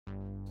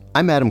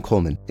I'm Adam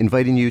Coleman,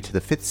 inviting you to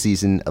the 5th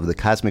season of The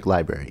Cosmic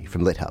Library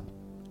from LitHub.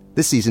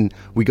 This season,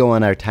 we go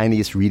on our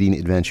tiniest reading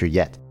adventure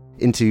yet,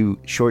 into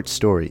short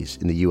stories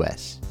in the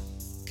U.S.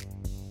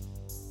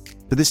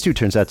 But this too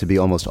turns out to be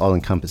almost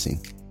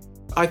all-encompassing.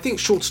 I think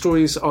short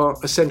stories are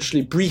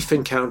essentially brief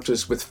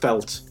encounters with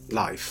felt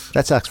life.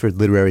 That's Oxford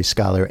literary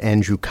scholar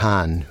Andrew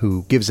Kahn,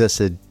 who gives us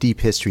a deep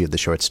history of the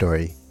short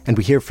story. And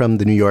we hear from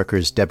The New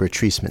Yorker's Deborah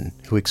Treisman,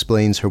 who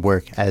explains her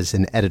work as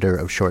an editor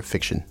of short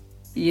fiction.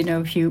 You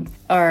know, if you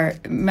are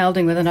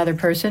melding with another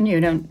person, you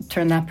don't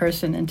turn that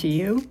person into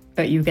you,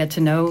 but you get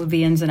to know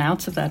the ins and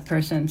outs of that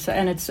person. So,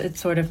 and it's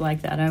sort of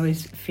like that. I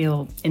always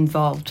feel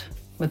involved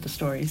with the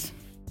stories.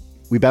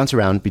 We bounce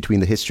around between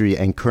the history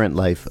and current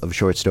life of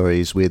short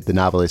stories with the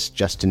novelist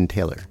Justin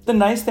Taylor. The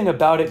nice thing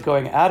about it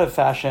going out of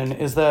fashion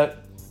is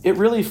that it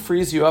really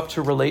frees you up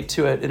to relate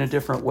to it in a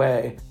different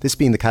way. This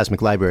being the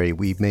Cosmic Library,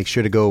 we make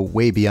sure to go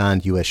way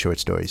beyond U.S. short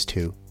stories,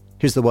 too.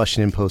 Here's the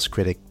Washington Post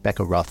critic,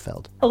 Becca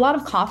Rothfeld. A lot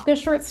of Kafka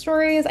short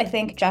stories, I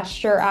think,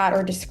 gesture at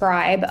or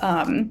describe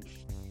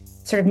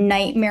sort of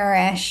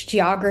nightmarish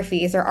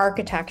geographies or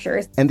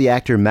architectures. And the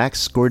actor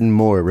Max Gordon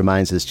Moore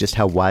reminds us just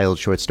how wild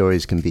short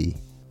stories can be,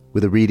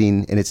 with a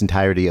reading in its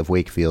entirety of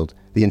Wakefield,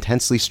 the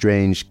intensely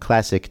strange,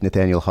 classic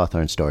Nathaniel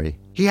Hawthorne story.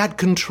 He had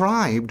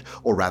contrived,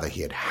 or rather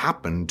he had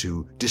happened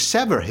to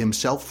dissever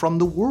himself from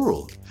the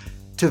world,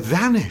 to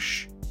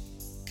vanish.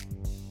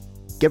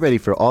 Get ready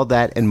for all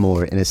that and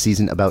more in a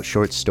season about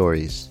short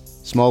stories,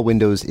 small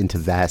windows into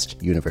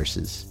vast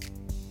universes.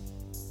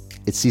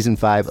 It's season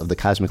 5 of The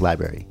Cosmic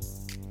Library,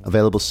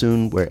 available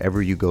soon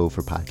wherever you go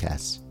for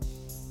podcasts.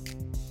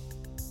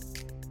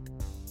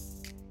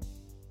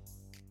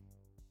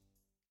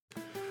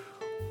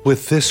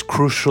 With this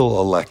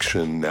crucial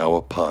election now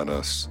upon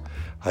us,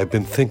 I've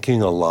been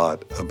thinking a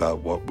lot about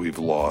what we've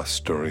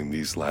lost during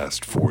these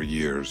last 4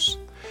 years.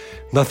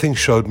 Nothing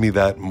showed me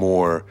that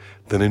more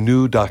than a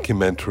new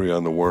documentary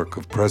on the work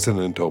of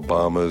President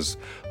Obama's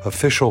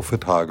official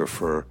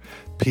photographer,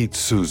 Pete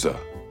Souza.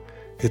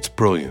 It's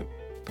brilliant.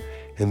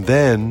 And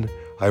then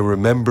I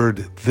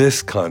remembered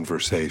this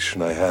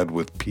conversation I had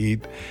with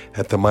Pete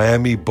at the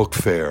Miami Book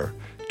Fair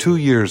 2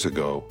 years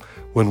ago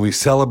when we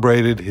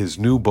celebrated his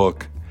new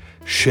book,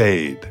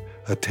 Shade,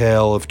 A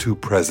Tale of Two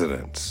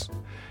Presidents.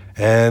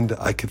 And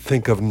I could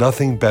think of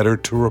nothing better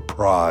to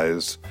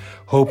reprise,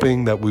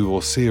 hoping that we will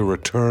see a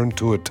return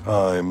to a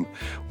time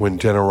when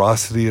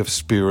generosity of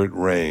spirit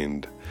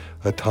reigned,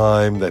 a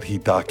time that he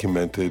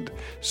documented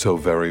so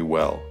very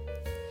well.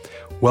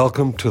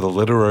 Welcome to The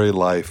Literary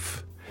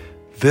Life,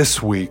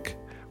 this week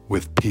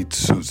with Pete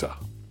Souza.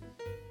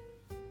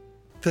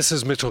 This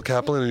is Mitchell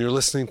Kaplan, and you're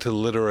listening to The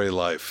Literary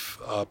Life.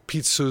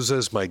 Pete Souza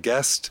is my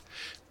guest.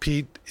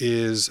 Pete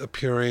is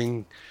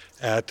appearing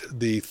at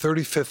the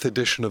 35th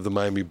edition of the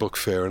Miami Book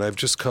Fair, and I've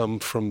just come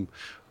from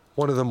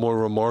one of the more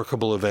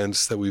remarkable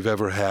events that we've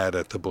ever had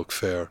at the book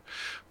fair,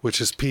 which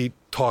is Pete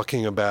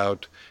talking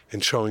about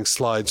and showing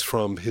slides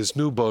from his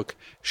new book,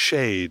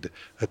 Shade,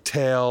 A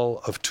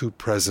Tale of Two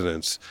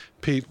Presidents.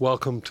 Pete,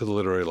 welcome to The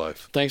Literary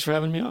Life. Thanks for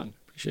having me on.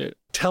 Appreciate it.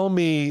 Tell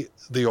me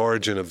the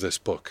origin of this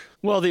book.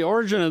 Well, the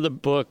origin of the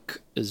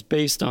book is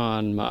based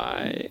on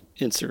my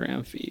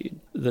Instagram feed.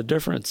 The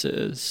difference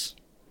is,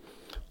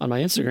 on my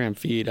Instagram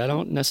feed, I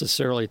don't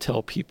necessarily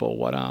tell people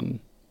what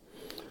I'm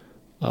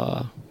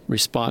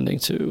responding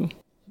to.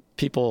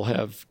 People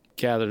have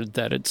gathered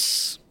that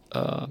it's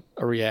a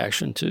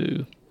reaction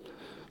to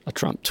a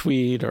Trump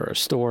tweet or a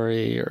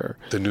story or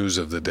the news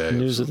of the day.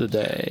 News of the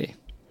day.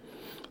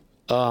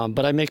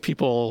 But I make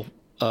people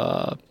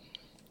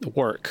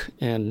work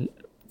and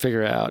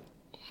figure out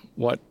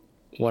what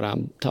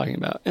I'm talking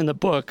about. In the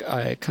book,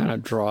 I kind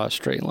of draw a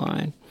straight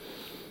line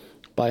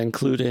by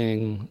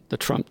including the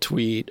Trump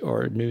tweet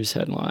or news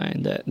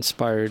headline that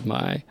inspired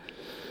my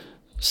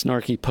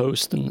snarky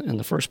post in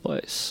the first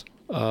place.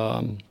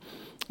 And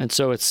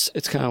so it's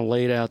kind of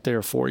laid out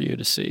there for you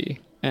to see.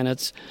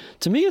 And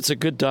to me, it's a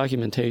good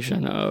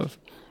documentation of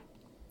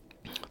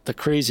the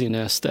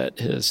craziness that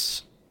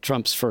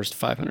Trump's first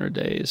 500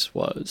 days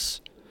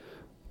was.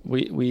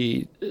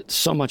 We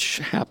so much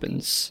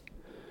happens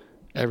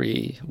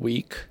every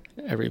week,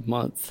 every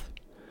month,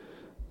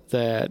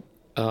 that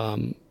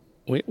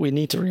we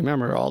need to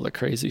remember all the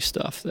crazy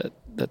stuff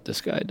that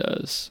this guy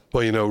does.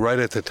 Well, right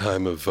at the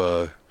time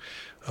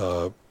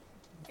of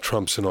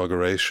Trump's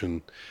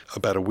inauguration,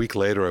 about a week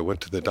later, I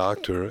went to the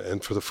doctor,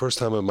 and for the first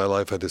time in my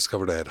life, I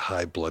discovered I had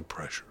high blood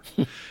pressure.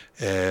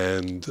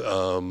 And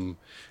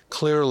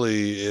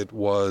clearly, it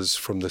was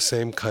from the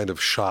same kind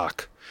of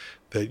shock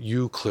that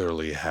you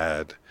clearly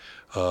had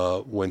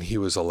when he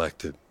was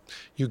elected.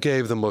 You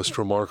gave the most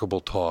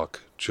remarkable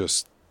talk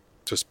just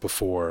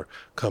before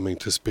coming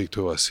to speak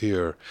to us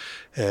here,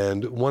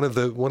 and one of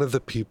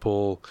the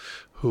people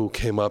who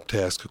came up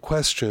to ask a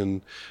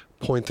question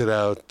pointed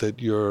out that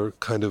you're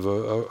kind of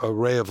a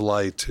ray of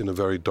light in a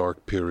very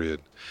dark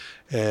period.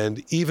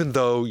 And even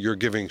though you're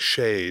giving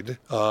shade,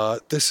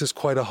 this is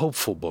quite a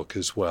hopeful book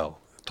as well.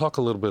 Talk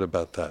a little bit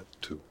about that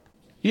too.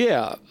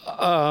 Yeah,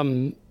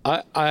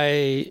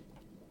 I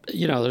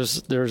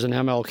there's an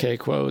MLK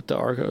quote: "The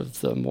arc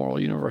of the moral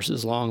universe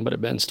is long, but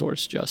it bends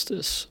towards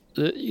justice."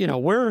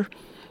 We're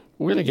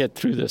going to get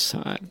through this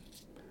time.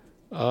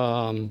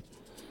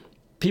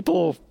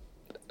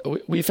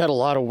 We've had a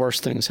lot of worse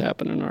things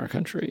happen in our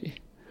country.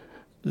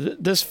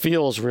 This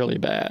feels really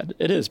bad.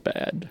 It is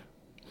bad,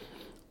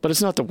 but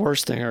it's not the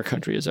worst thing our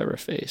country has ever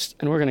faced.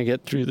 And we're going to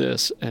get through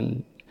this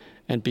and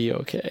be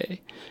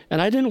okay.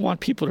 And I didn't want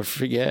people to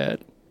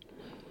forget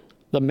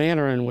the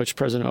manner in which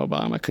President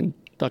Obama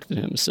conducted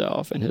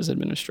himself and his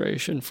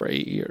administration for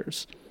 8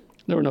 years.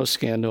 There were no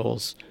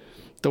scandals.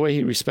 The way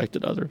he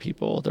respected other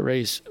people, the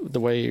way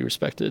he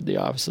respected the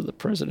office of the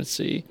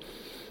presidency.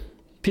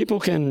 People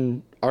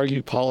can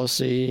argue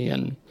policy,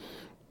 and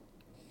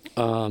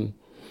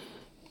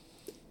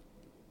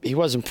he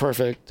wasn't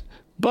perfect,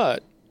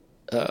 but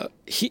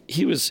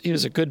he was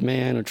a good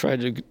man who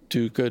tried to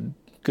do good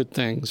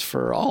things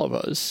for all of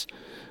us,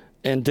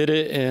 and did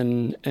it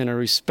in a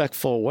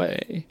respectful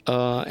way.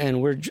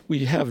 And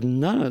we have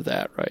none of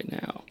that right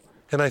now.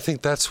 And I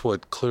think that's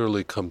what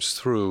clearly comes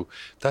through.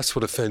 That's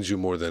what offends you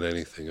more than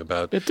anything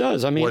about it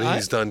does. I mean, what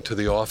he's done to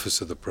the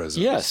office of the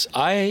president. Yes,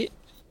 I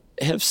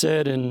have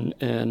said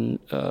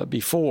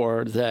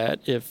before that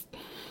if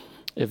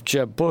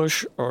Jeb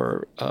Bush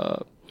or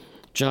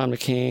John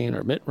McCain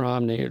or Mitt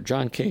Romney or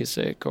John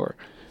Kasich or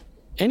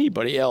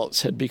anybody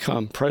else had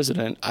become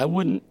president, I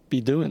wouldn't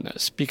be doing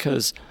this,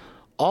 because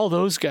all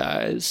those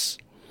guys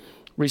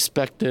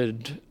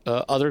respected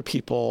other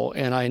people,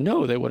 and I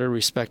know they would have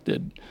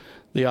respected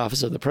the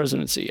office of the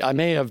presidency. I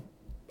may have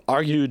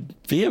argued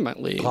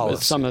vehemently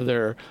with some of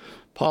their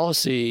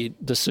policy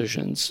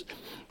decisions,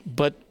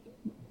 but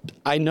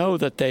I know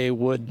that they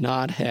would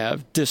not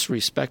have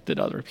disrespected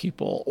other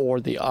people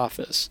or the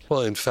office.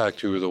 Well, in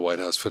fact, you were the White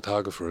House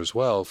photographer as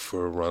well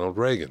for Ronald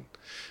Reagan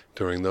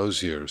during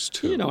those years,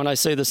 too. And I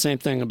say the same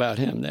thing about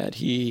him, that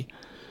he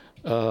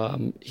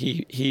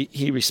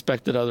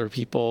respected other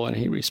people and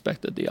he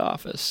respected the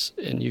office.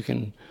 And you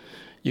can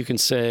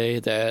say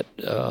that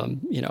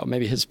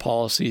maybe his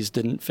policies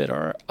didn't fit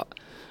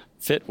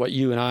what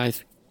you and I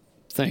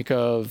think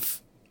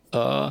of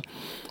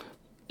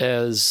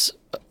as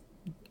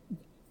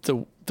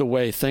the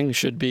way things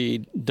should be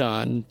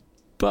done,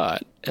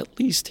 but at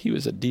least he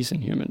was a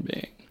decent human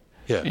being.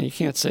 Yeah. And you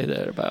can't say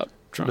that about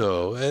Trump.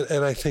 No,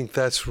 and I think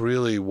that's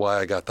really why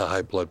I got the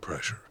high blood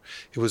pressure.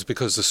 It was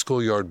because the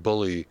schoolyard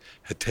bully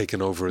had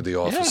taken over the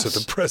office of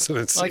the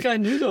presidency. Like, I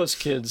knew those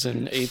kids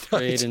in 8th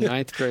grade and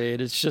 9th grade.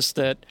 It's just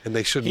that... And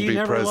they shouldn't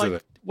be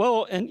president.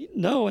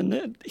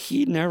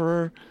 He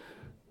never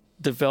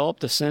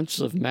developed a sense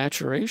of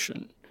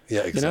maturation.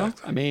 Yeah,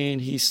 exactly. I mean,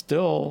 he's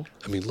still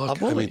a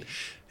bully.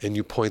 And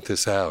you point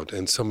this out,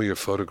 and some of your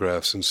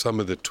photographs and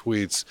some of the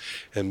tweets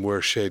and where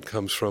shade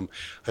comes from.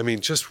 I mean,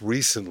 just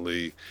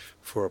recently,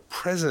 for a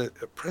president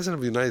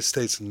of the United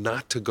States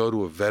not to go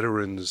to a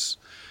Veterans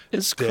Day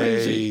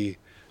crazy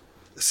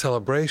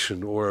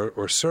celebration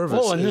or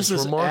service is and this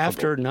is remarkable.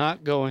 After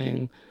not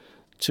going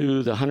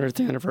to the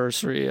 100th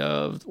anniversary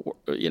of,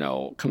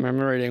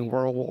 commemorating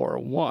World War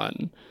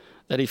I,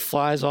 that he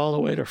flies all the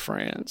way to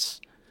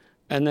France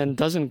and then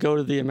doesn't go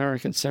to the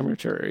American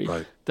cemetery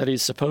that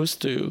he's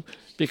supposed to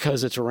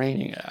because it's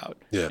raining out.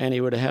 Yeah. And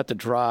he would have had to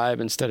drive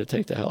instead of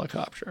take the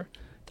helicopter.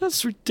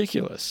 That's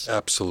ridiculous.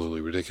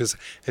 Absolutely ridiculous.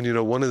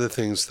 And, one of the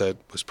things that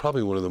was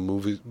probably one of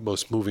the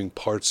most moving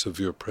parts of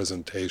your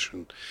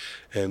presentation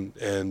and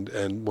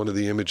one of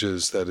the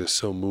images that is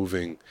so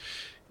moving,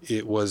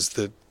 it was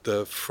that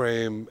the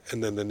frame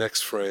and then the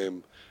next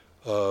frame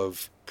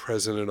of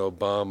President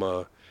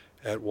Obama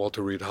at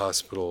Walter Reed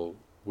Hospital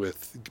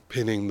with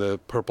pinning the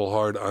Purple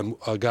Heart on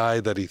a guy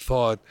that he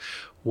thought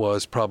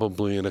was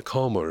probably in a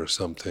coma or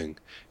something.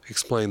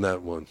 Explain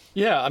that one.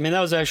 Yeah, I mean,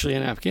 that was actually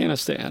in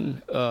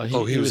Afghanistan.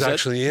 He was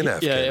actually in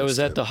Afghanistan. Yeah, it was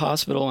at the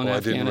hospital in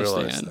Afghanistan. I didn't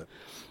realize that.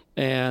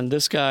 And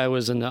this guy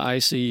was in the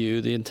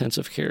ICU, the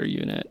intensive care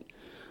unit,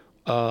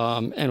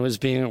 and was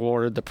being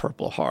awarded the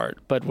Purple Heart,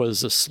 but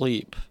was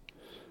asleep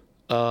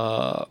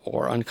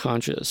or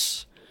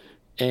unconscious.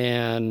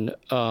 And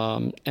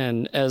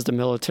as the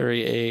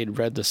military aide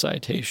read the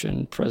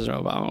citation,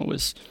 President Obama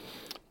was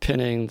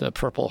pinning the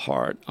Purple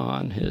Heart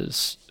on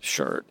his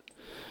shirt.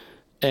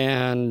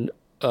 And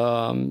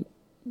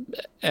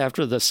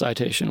after the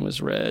citation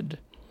was read,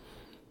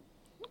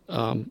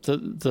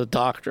 the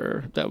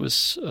doctor that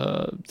was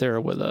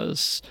there with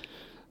us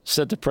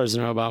said to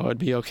President Obama it would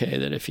be okay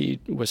that if he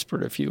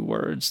whispered a few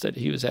words, that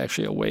he was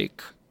actually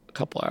awake a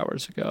couple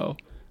hours ago.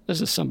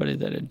 This is somebody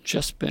that had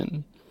just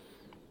been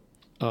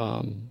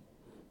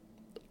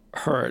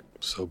hurt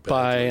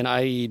by an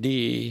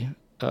IED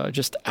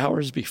just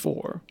hours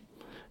before,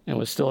 and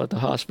was still at the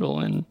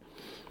hospital in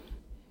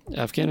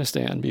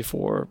Afghanistan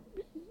before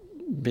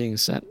being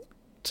sent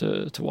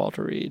to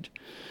Walter Reed.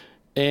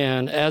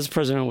 And as the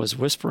president was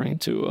whispering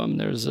to him,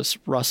 there's this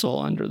rustle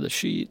under the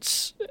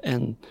sheets,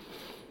 and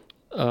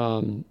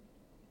the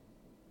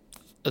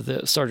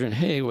Sergeant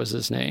Hay was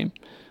his name,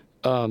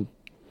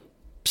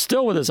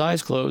 still with his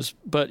eyes closed,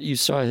 but you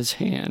saw his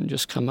hand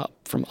just come up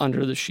from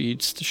under the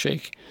sheets to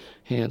shake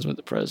hands with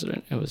the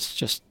president. It was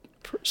just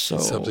So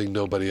It's something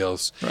nobody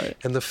else. Right.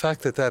 And the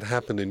fact that that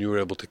happened and you were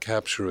able to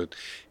capture it,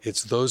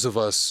 it's those of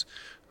us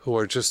who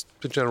are just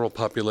the general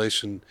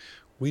population,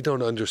 we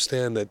don't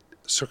understand that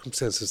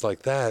circumstances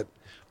like that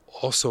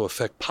also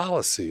affect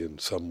policy in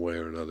some way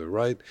or another,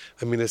 right?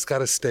 I mean, it's got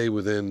to stay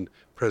within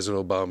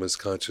President Obama's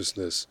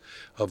consciousness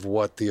of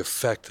what the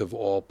effect of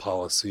all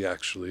policy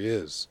actually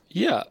is.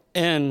 Yeah,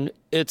 and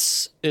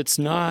it's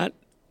not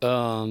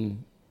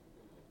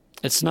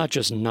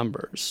just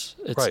numbers.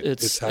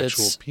 It's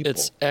actual people.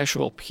 It's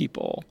actual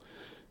people.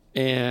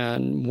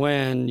 And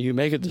when you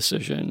make a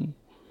decision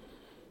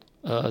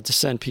to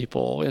send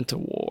people into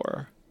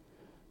war,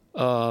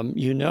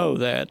 you know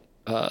that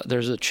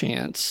there's a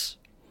chance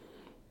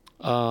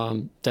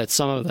that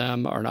some of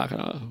them are not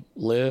going to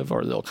live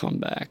or they'll come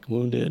back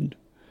wounded.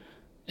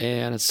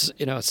 And it's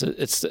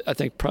I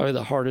think probably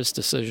the hardest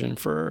decision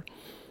for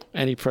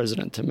any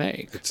president to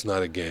make. It's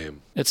not a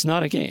game. It's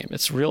not a game.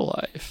 It's real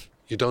life.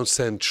 You don't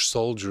send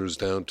soldiers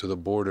down to the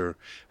border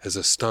as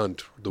a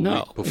stunt the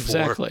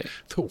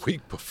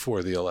week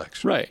before the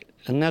election. Right.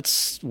 And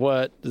that's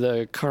what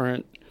the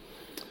current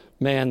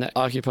man that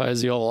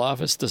occupies the Oval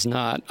Office does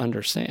not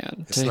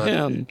understand. To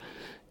him,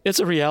 it's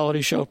a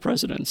reality show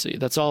presidency.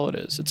 That's all it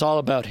is. It's all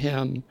about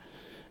him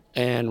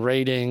and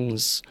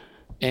ratings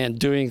and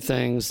doing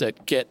things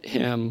that get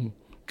him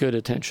good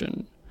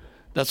attention.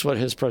 That's what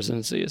his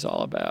presidency is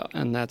all about,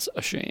 and that's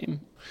a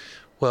shame.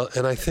 Well,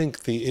 and I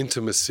think the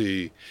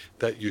intimacy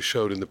that you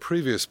showed in the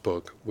previous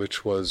book,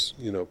 which was,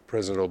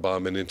 President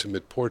Obama, an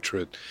intimate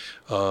portrait,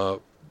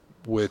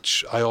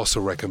 which I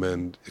also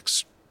recommend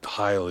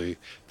highly.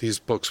 These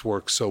books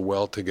work so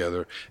well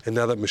together. And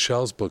now that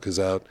Michelle's book is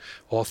out,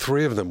 all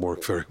three of them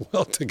work very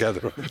well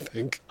together, I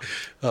think.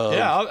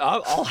 Yeah,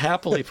 I'll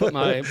happily put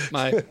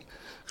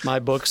my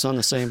books on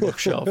the same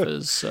bookshelf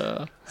as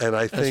her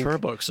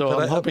book. So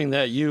I'm hoping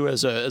that you,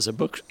 as a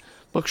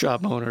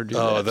bookshop owner, do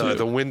that too.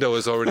 The window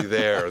is already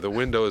there. The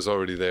window is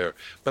already there.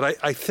 But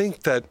I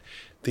think that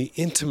the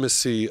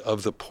intimacy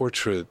of the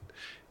portrait,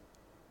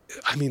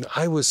 I mean,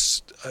 I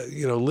was,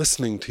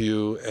 listening to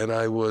you, and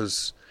I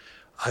was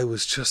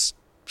just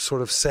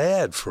sort of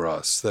sad for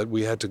us that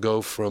we had to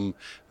go from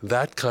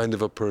that kind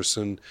of a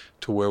person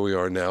to where we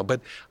are now.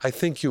 But I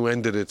think you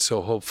ended it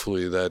so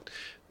hopefully that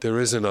there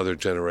is another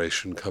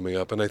generation coming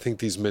up. And I think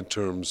these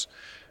midterms,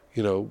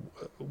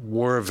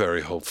 were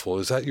very hopeful.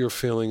 Is that your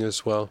feeling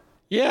as well?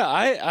 Yeah,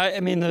 I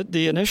mean,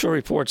 the initial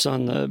reports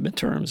on the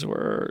midterms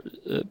were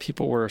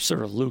people were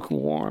sort of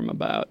lukewarm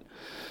about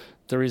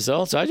the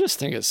results. I just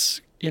think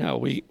it's,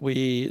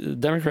 the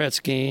Democrats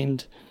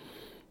gained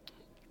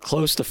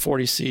close to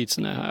 40 seats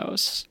in the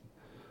House.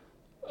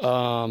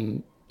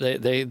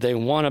 They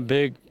won a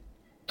big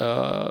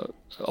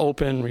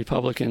open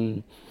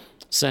Republican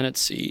Senate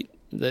seat.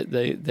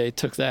 They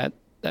took that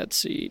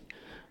seat.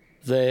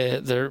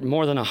 There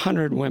more than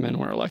 100 women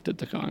were elected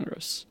to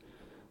Congress.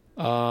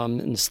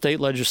 And state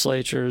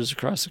legislatures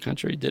across the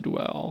country did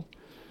well.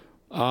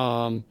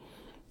 A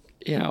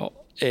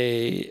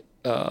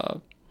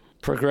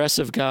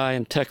progressive guy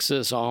in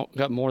Texas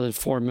got more than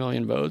 4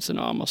 million votes and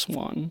almost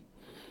won.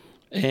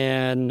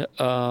 And,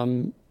 I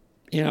don't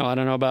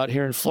know about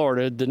here in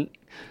Florida. It didn't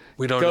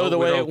go the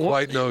way it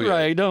quite know yet.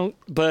 Right,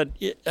 but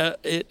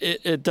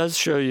it does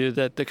show you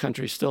that the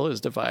country still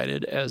is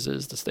divided, as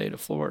is the state of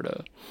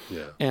Florida.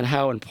 Yeah. And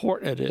how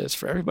important it is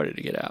for everybody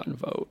to get out and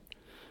vote.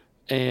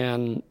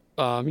 And,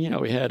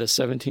 we had a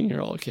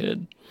 17-year-old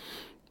kid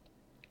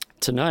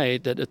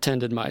tonight that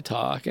attended my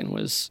talk and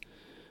was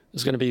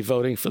going to be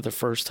voting for the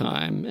first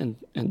time in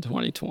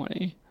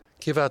 2020.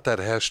 Give out that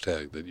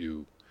hashtag that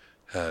you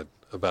had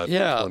about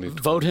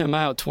 2020. Vote him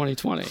out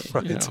 2020.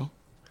 Right.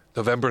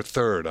 November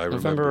 3rd, I remember.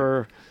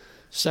 November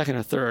 2nd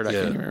or 3rd, I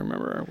can't even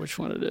remember which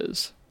one it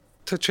is.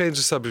 To change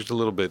the subject a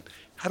little bit,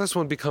 how does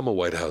one become a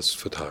White House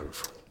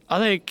photographer? I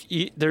think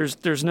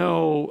there's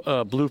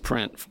no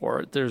blueprint for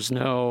it. There's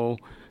no,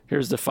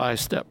 here's the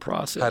 5-step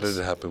process. How did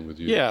it happen with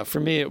you? Yeah, for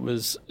me it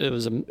was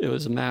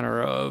a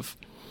matter of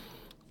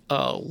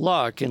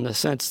luck, in the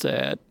sense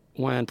that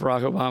when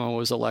Barack Obama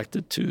was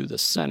elected to the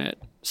Senate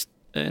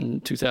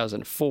in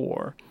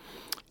 2004,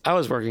 I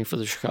was working for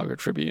the Chicago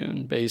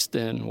Tribune, based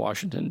in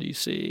Washington,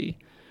 D.C.,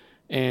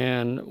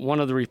 and one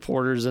of the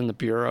reporters in the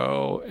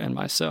bureau and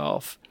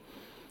myself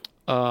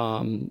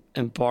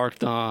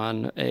embarked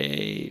on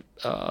a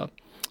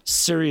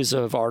series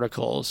of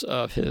articles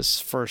of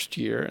his first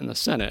year in the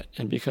Senate.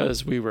 And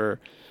because we were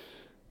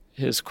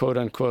his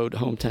quote-unquote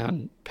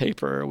hometown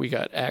paper, we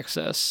got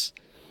access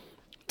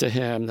to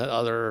him that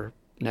other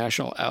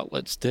national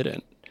outlets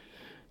didn't.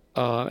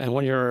 And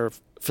when you're a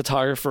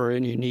photographer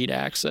and you need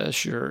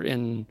access, you're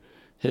in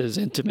his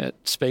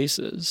intimate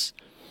spaces.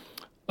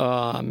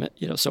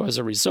 So as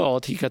a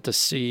result, he got to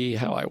see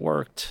how I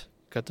worked,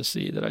 got to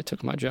see that I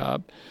took my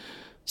job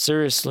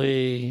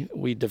seriously.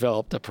 We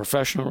developed a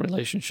professional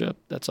relationship.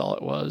 That's all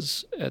it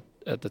was at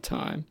the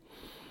time.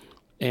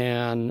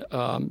 And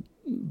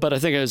but I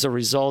think as a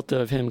result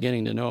of him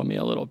getting to know me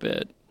a little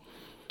bit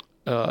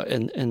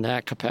in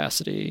that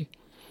capacity,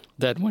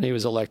 that when he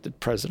was elected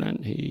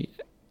president, he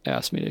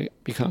asked me to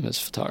become his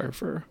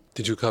photographer.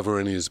 Did you cover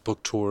any of his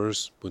book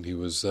tours when he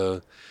was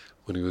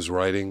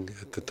writing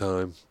at the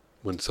time,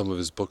 when some of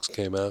his books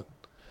came out?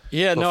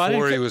 Yeah, no, I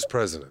didn't. Before he was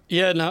president.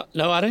 Yeah,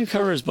 no, I didn't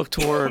cover his book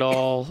tour at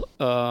all.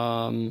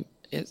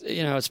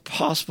 It's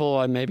possible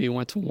I maybe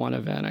went to one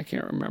event. I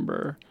can't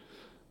remember.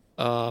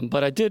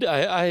 But I did.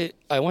 I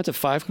went to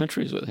 5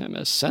 countries with him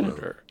as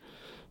senator.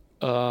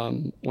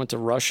 Went to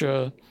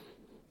Russia,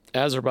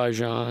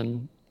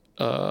 Azerbaijan,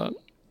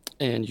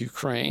 and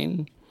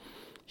Ukraine.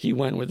 He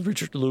went with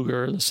Richard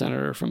Lugar, the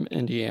senator from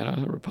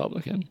Indiana, a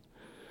Republican.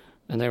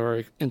 And they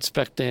were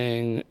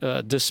inspecting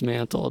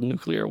dismantled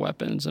nuclear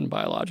weapons and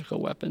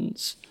biological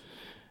weapons.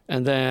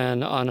 And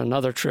then on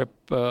another trip,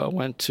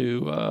 went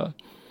to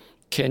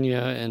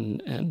Kenya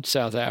and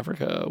South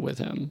Africa with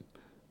him.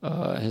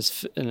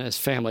 His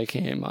family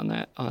came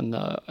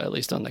at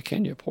least on the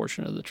Kenya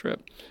portion of the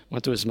trip.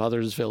 Went to his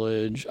grandmother's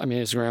village,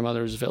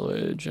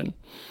 and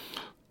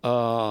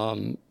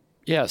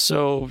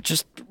so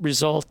just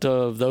result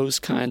of those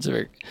kinds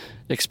of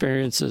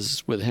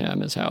experiences with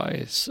him is how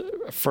I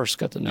first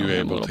got to know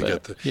him a little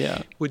bit.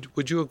 Yeah.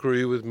 Would you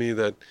agree with me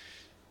that,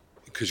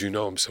 because you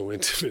know him so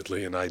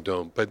intimately and I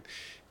don't, but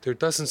there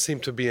doesn't seem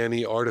to be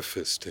any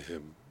artifice to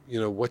him?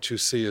 What you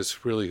see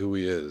is really who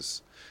he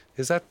is.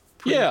 Is that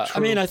pretty true? I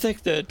mean, I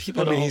think that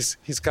people don't...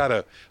 he's got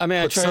to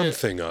put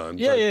something on.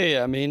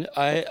 Yeah. I mean,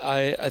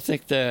 I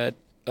think that,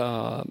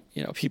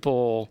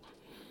 people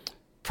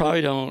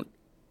probably don't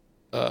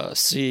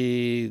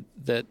see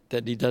that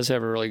he does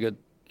have a really good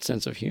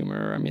sense of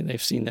humor. I mean,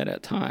 they've seen that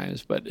at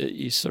times, but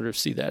you sort of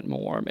see that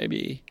more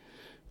maybe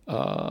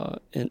behind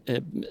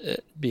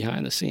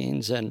the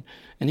scenes. And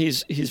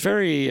he's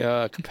very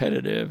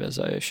competitive, as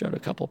I showed a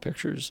couple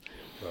pictures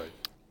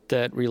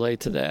that relate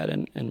to that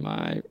in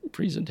my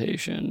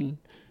presentation.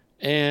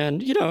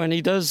 And, and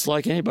he does,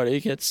 like anybody, he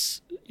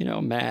gets,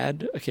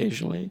 mad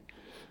occasionally.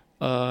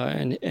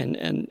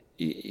 And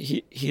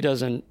he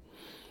doesn't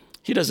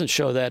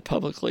show that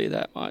publicly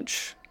that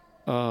much.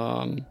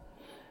 I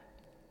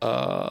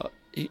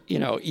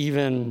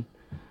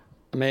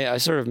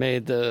sort of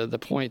made the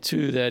point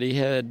too that he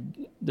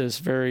had this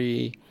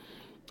very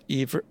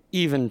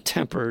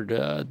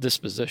even-tempered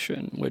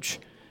disposition, which,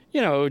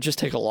 it would just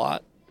take a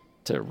lot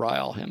to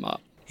rile him up.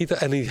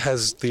 And he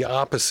has the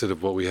opposite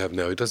of what we have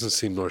now. He doesn't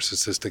seem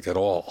narcissistic at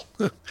all,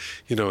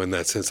 in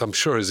that sense. I'm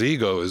sure his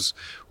ego is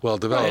well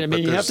developed. Right. I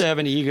mean, you have to have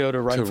an ego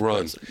to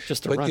run.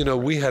 But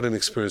we had an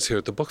experience here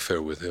at the book fair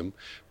with him.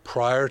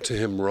 Prior to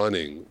him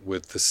running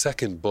with the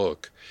second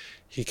book,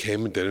 he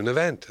came and did an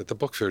event at the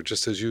book fair,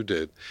 just as you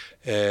did.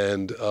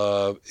 And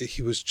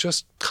he was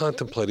just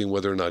contemplating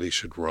whether or not he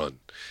should run.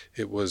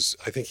 I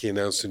think he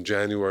announced in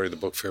January, the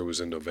book fair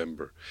was in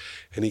November.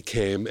 And he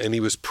came and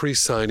he was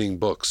pre-signing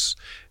books.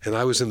 And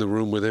I was in the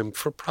room with him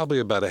for probably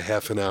about a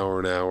half an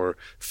hour,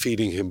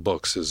 feeding him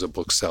books as a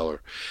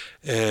bookseller.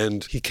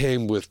 And he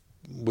came with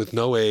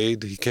no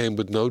aid. He came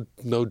with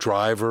no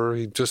driver.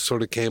 He just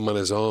sort of came on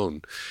his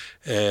own.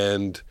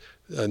 And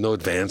no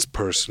advance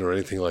person or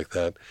anything like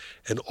that.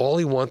 And all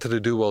he wanted to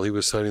do while he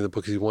was signing the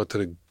book is he wanted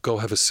to go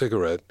have a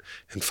cigarette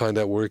and find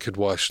out where he could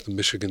watch the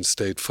Michigan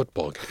State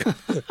football game.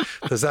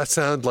 Does that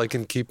sound like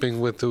in keeping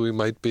with who he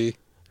might be?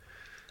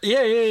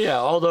 Yeah.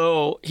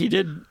 Although he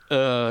did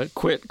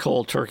quit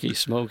cold turkey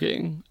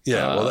smoking.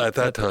 Yeah, well, at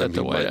that time at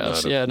the White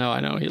House. Yeah, no,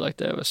 I know he liked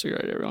to have a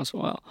cigarette every once in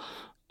a while.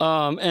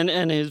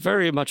 And he's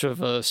very much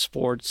of a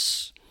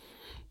sports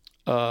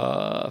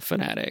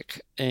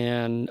fanatic.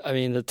 And I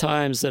mean, the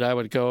times that I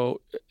would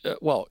go,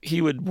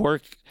 he would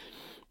work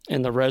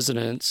in the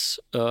residence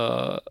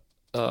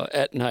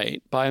at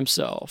night by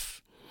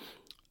himself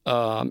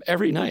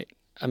every night.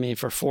 I mean,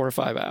 for 4 or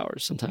 5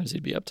 hours. Sometimes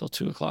he'd be up till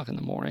 2 o'clock in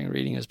the morning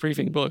reading his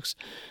briefing books,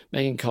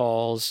 making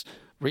calls.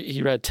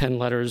 He read 10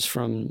 letters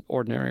from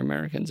ordinary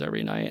Americans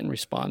every night and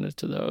responded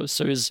to those.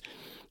 So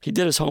he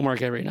did his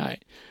homework every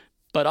night.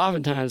 But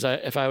oftentimes,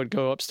 if I would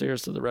go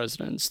upstairs to the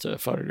residence to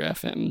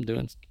photograph him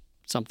doing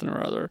something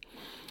or other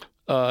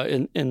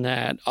in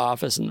that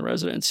office in the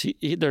residence,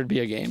 there'd be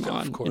a game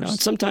on. Of course. And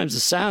sometimes the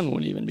sound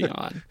wouldn't even be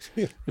on.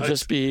 It would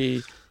just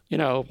be,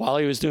 while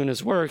he was doing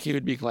his work, he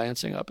would be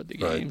glancing up at the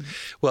game. Right.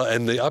 Well,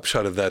 and the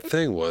upshot of that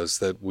thing was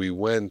that we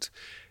went,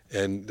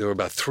 and there were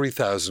about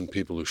 3,000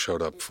 people who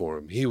showed up for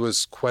him. He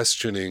was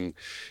questioning,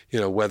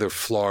 whether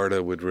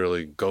Florida would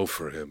really go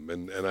for him.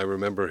 And I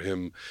remember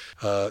him,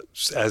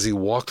 as he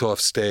walked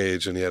off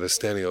stage and he had a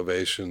standing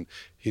ovation,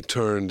 he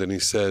turned and he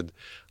said,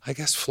 "I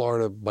guess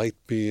Florida might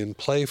be in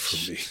play for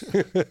me,"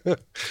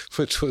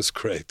 which was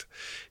great.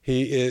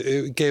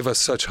 It gave us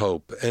such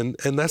hope. And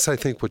that's, I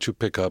think, what you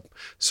pick up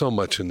so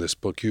much in this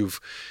book.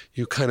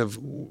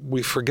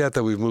 We forget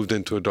that we've moved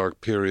into a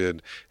dark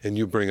period, and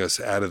you bring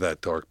us out of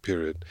that dark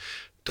period.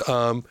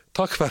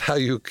 Talk about how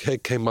you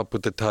came up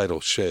with the title,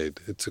 Shade.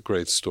 It's a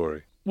great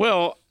story.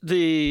 Well,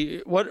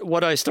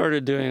 what I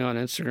started doing on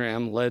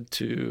Instagram led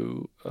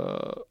to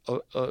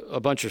a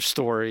bunch of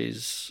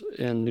stories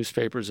in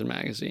newspapers and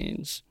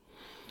magazines,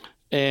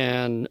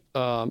 and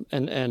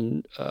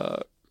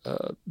the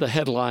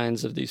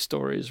headlines of these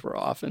stories were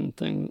often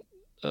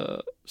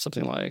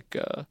something like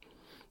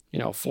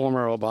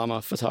former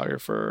Obama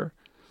photographer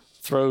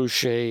throws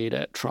shade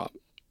at Trump.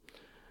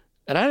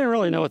 And I didn't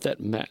really know what that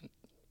meant.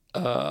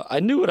 I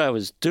knew what I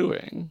was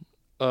doing.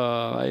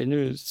 I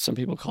knew some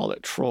people called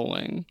it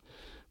trolling,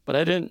 but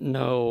I didn't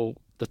know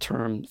the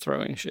term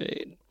throwing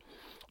shade.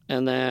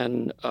 And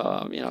then,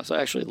 so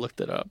I actually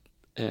looked it up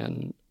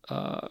and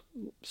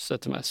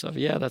said to myself,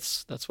 yeah,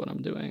 that's what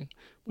I'm doing,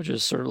 which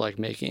is sort of like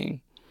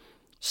making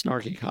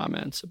snarky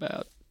comments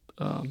about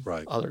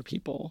other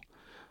people.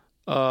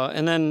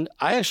 And then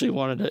I actually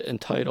wanted to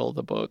entitle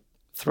the book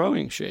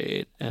Throwing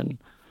Shade, and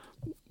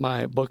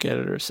my book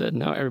editor said,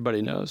 no,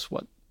 everybody knows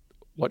what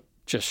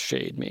just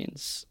shade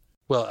means.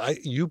 Well,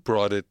 you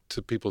brought it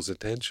to people's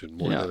attention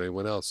more than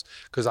anyone else,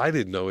 because I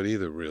didn't know it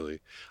either, really.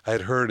 I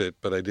had heard it,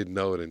 but I didn't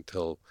know it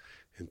until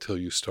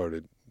you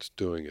started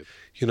doing it.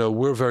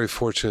 We're very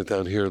fortunate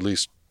down here, at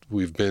least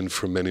we've been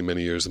for many,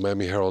 many years. The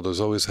Miami Herald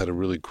has always had a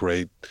really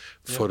great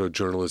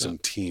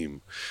photojournalism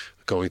team,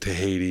 going to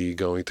Haiti,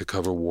 going to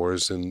cover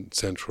wars in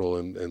Central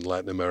and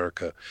Latin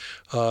America.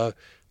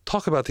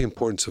 Talk about the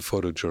importance of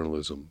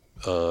photojournalism,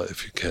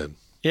 if you can.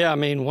 Yeah, I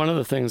mean, one of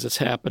the things that's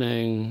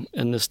happening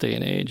in this day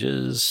and age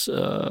is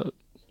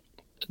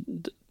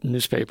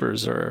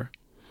newspapers are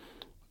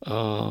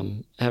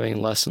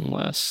having less and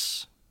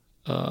less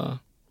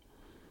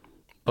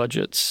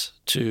budgets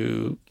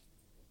to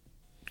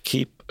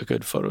keep a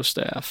good photo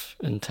staff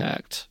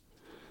intact.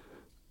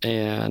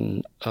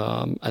 And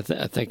I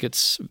think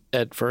it's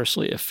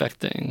adversely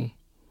affecting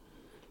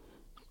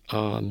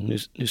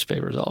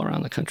newspapers all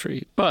around the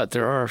country. But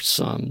there are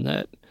some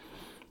that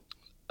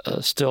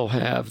still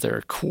have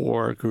their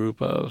core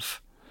group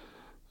of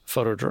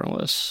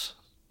photojournalists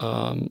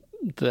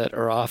that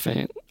are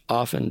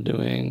often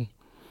doing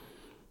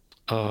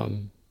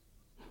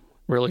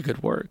really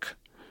good work,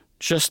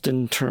 just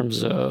in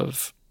terms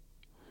of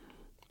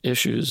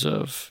issues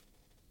of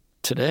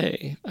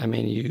today. I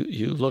mean,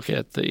 you look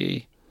at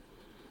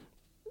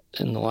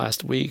in the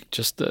last week,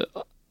 just the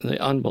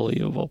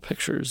unbelievable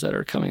pictures that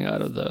are coming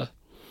out of the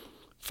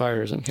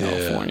fires in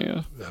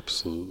California. Yeah,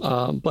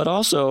 absolutely. But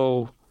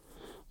also,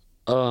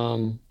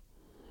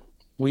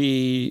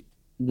 we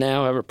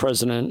now have a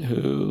president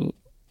who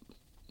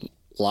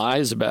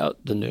lies about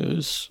the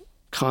news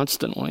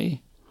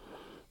constantly,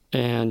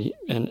 and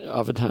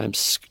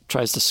oftentimes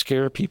tries to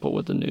scare people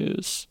with the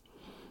news.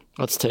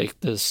 Let's take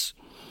this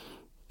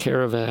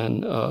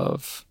caravan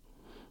of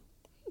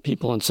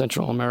people in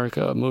Central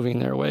America moving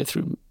their way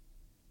through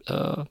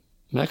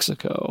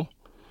Mexico.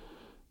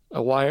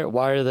 Why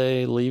are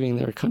they leaving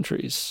their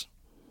countries?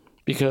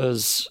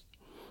 Because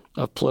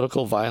of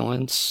political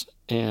violence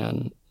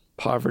and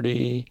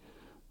poverty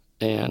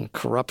and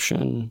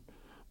corruption,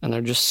 and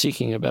they're just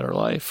seeking a better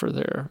life for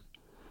their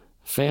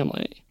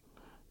family.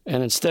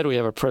 And instead we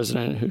have a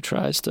president who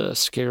tries to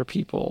scare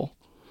people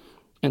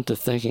into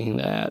thinking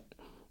that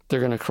they're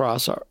going to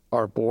cross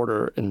our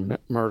border and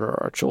murder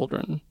our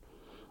children,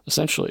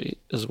 essentially,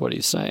 is what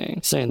he's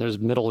saying. Saying there's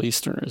Middle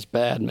Easterners,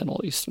 bad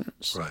Middle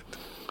Easterners. Right.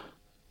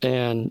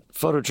 And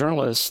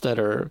photojournalists that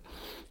are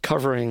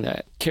covering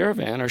that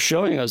caravan are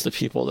showing us the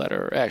people that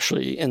are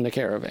actually in the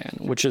caravan,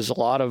 which is a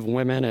lot of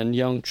women and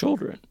young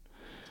children.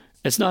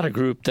 It's not a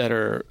group that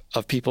are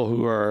of people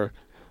who are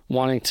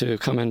wanting to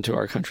come into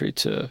our country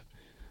to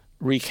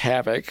wreak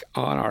havoc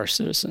on our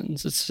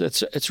citizens.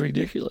 It's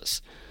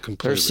ridiculous.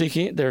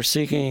 Completely. They're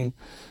seeking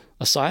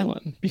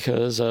asylum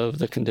because of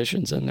the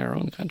conditions in their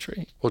own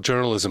country. Well,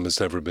 journalism has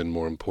never been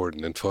more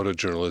important, and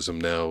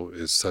photojournalism now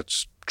is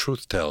such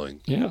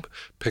truth-telling. Yeah.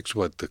 Picture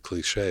what the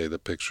cliche, the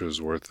picture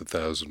is worth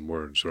 1,000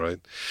 words, right?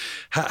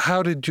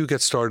 How did you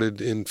get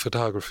started in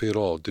photography at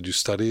all? Did you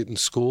study it in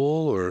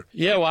school, or?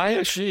 Yeah, well, I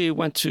actually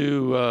went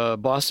to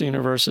Boston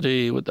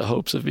University with the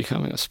hopes of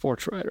becoming a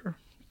sports writer.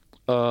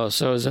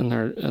 So I was in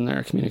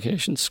their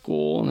communications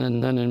school,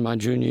 and then in my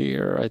junior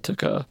year, I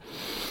took a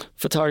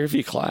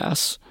photography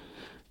class,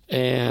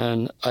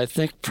 and I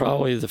think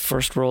probably the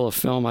first roll of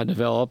film I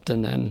developed,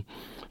 and then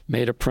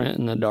made a print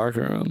in the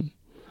darkroom,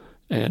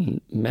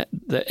 and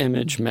the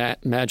image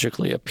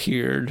magically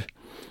appeared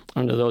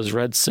under those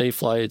red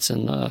safe lights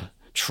in the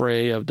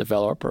tray of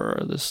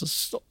developer. This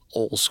is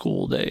old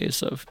school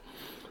days of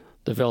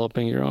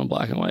developing your own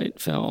black and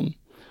white film.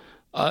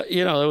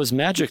 It was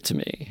magic to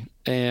me.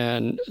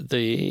 And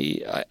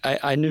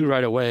I knew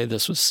right away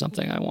this was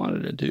something I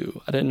wanted to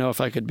do. I didn't know if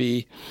I could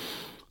be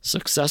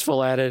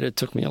successful at it. It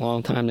took me a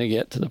long time to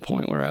get to the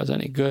point where I was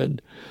any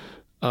good.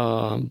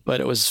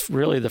 But it was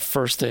really the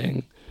first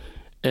thing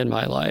in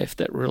my life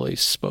that really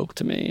spoke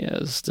to me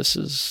as this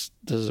is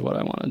what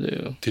I want to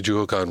do. Did you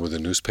hook on with a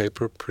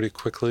newspaper pretty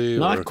quickly?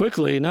 Not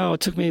quickly, no.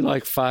 It took me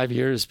like 5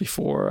 years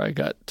before I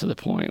got to the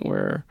point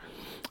where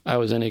I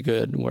was any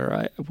good, where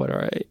I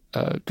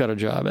got a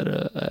job at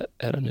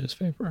a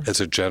newspaper.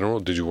 As a general,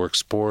 did you work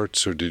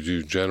sports or did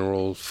you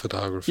general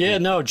photography? Yeah,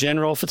 no,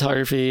 general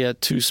photography at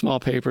 2 small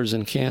papers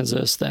in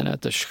Kansas, then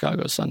at the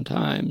Chicago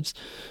Sun-Times.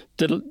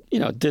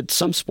 Did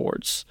some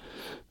sports,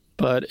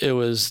 but it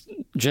was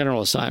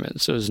general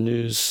assignments. It was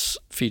news,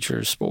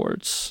 features,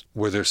 sports.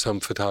 Were there some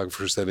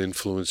photographers that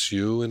influenced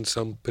you in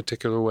some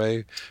particular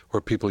way, or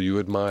people you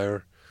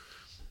admire?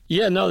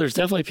 Yeah, no, there's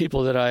definitely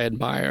people that I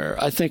admire.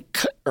 I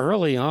think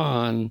early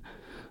on,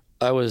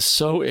 I was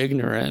so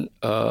ignorant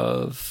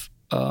of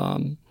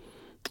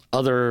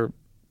other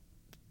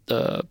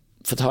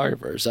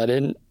photographers. I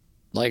didn't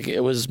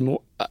it was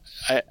more.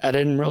 I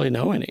didn't really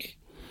know any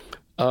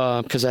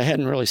because I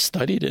hadn't really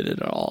studied it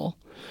at all.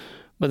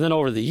 But then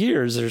over the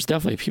years, there's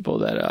definitely people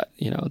that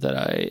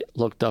I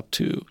looked up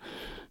to,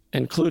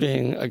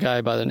 including a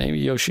guy by the name of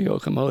Yoshi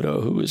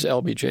Okamoto, who was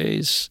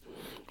LBJ's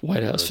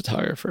White House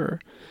photographer,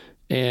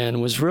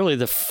 and was really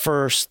the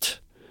first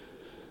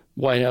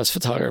White House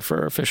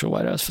photographer, official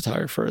White House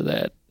photographer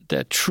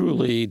that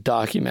truly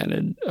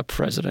documented a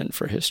president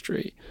for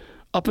history.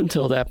 Up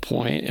until that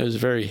point, it was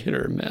very hit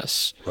or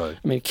miss. Right.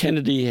 I mean,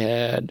 Kennedy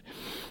had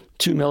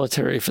 2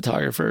 military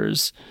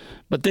photographers,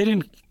 but they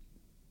didn't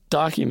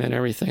document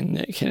everything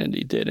that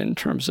Kennedy did in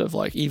terms of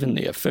even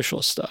the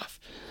official stuff.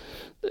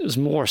 It was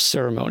more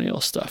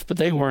ceremonial stuff, but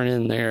they weren't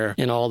in there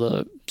in all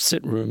the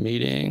sit room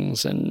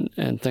meetings and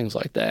things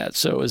like that.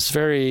 So it was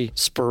very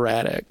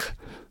sporadic,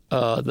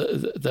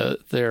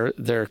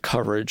 their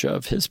coverage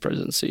of his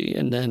presidency.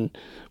 And then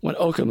when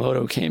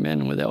Okamoto came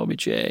in with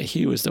LBJ,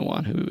 he was the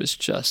one who was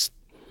just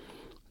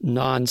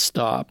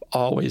nonstop,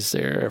 always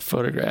there,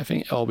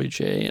 photographing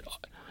LBJ at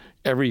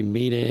every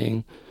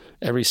meeting,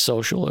 every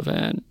social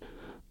event.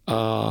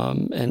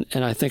 And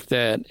I think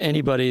that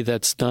anybody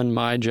that's done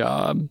my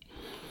job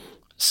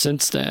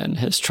since then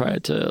has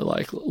tried to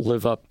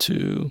live up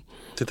to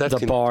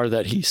the bar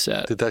that he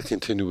set. Did that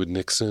continue with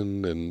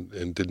Nixon?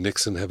 And did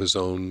Nixon have his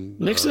own?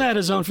 Nixon had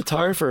his own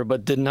photographer,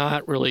 but did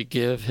not really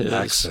give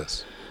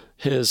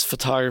his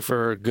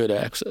photographer good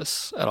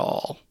access at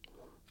all.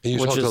 And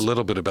you talked a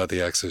little bit about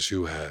the access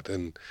you had,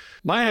 and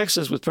my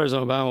access with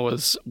President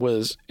Obama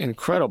was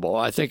incredible.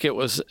 I think it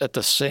was at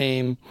the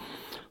same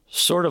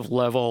sort of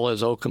level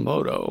as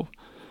Okamoto.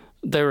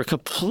 They were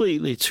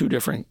completely two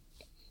different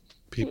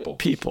people.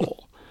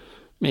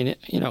 I mean,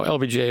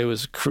 LBJ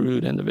was a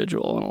crude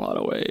individual in a lot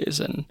of ways,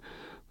 and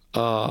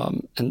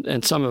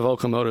some of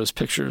Okamoto's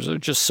pictures are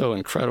just so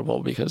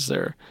incredible because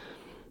they're,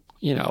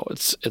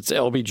 it's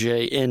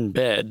LBJ in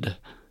bed,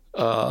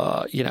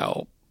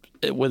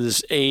 with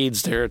his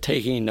aides there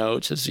taking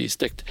notes as he's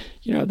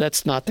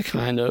that's not the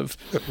kind of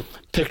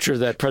picture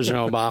that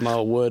President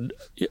Obama would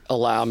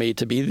allow me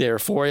to be there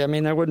for. I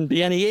mean, there wouldn't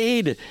be any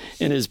aide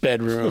in his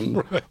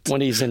bedroom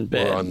when he's in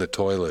bed. Or on the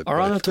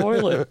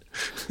toilet.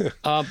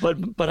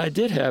 But I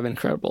did have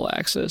incredible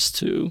access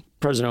to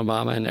President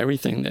Obama and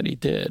everything that he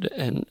did.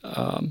 And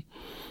but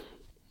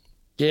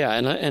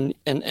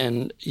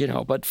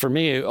for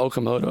me,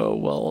 Okamoto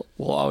will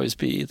always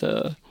be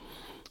the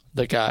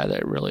guy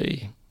that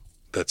really...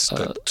 that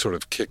sort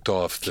of kicked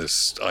off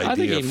this idea. I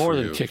think he more for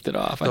than you. kicked it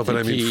off. No, but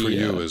I mean for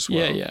you as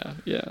well.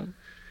 Yeah.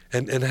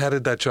 And how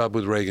did that job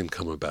with Reagan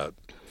come about?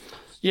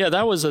 Yeah,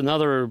 that was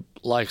another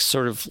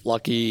sort of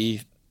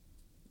lucky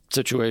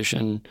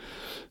situation.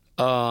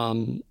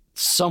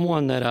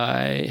 Someone that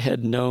I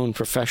had known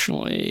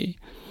professionally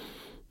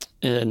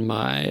in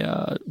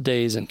my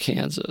days in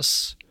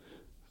Kansas.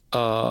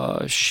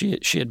 She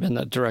had been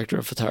the director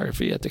of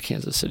photography at the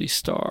Kansas City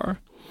Star,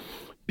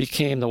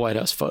 became the White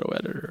House photo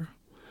editor.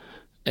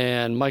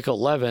 And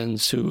Michael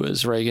Levins, who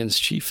was Reagan's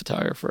chief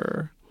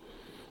photographer,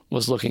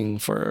 was looking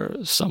for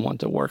someone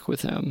to work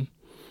with him.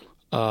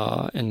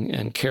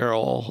 And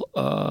Carol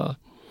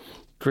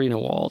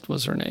Greenewald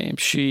was her name.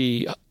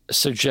 She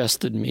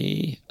suggested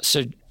me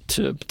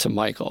to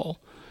Michael.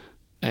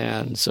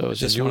 And so it was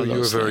just one of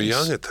those You were very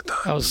things. young at the time.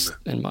 I was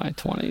in my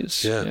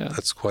 20s. Yeah,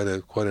 that's quite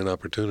an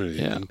opportunity.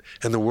 Yeah.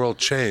 And the world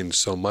changed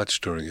so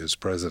much during his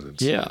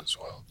presidency as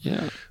well.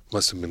 Yeah.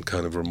 Must have been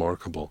kind of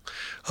remarkable.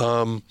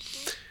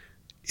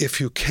 If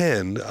you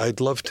can, I'd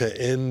love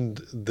to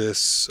end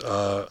this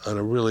on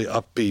a really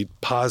upbeat,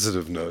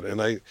 positive note.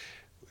 And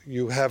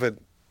you have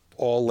it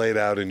all laid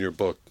out in your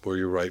book where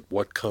you write,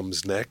 "What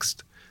comes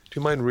next?" Do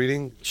you mind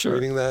reading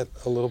that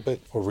a little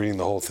bit? Or reading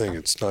the whole thing?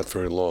 It's not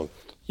very long.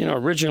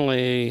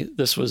 Originally,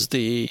 this was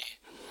the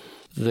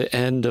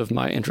end of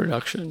my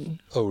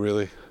introduction. Oh,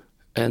 really?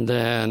 And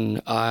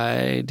then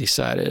I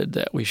decided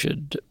that we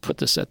should put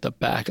this at the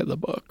back of the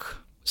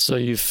book. So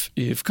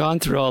you've gone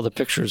through all the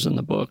pictures in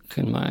the book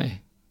and my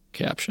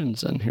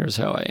captions, and here's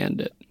how I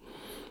end it.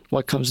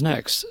 What comes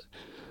next?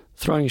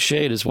 Throwing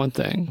shade is one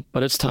thing,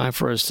 but it's time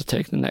for us to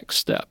take the next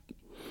step.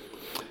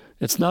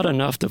 It's not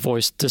enough to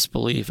voice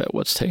disbelief at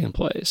what's taking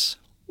place.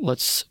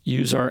 Let's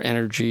use our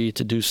energy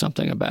to do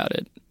something about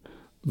it.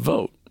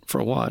 Vote,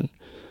 for one.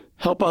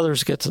 Help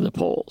others get to the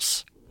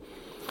polls.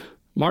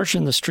 March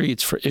in the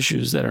streets for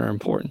issues that are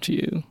important to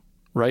you.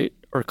 Write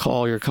or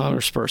call your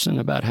congressperson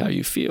about how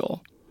you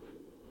feel.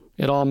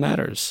 It all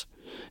matters.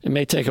 It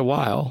may take a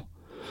while,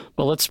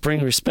 but let's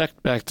bring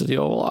respect back to the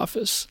Oval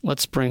Office.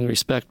 Let's bring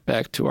respect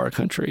back to our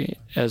country.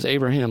 As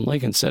Abraham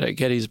Lincoln said at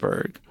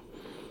Gettysburg,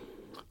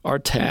 our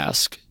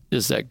task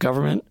is that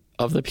government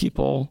of the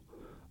people,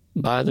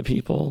 by the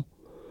people,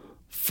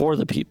 for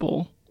the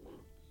people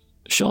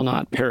shall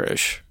not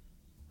perish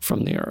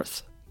from the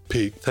earth.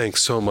 Pete,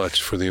 thanks so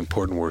much for the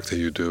important work that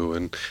you do,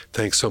 and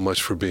thanks so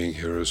much for being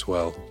here as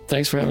well.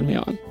 Thanks for having me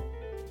on.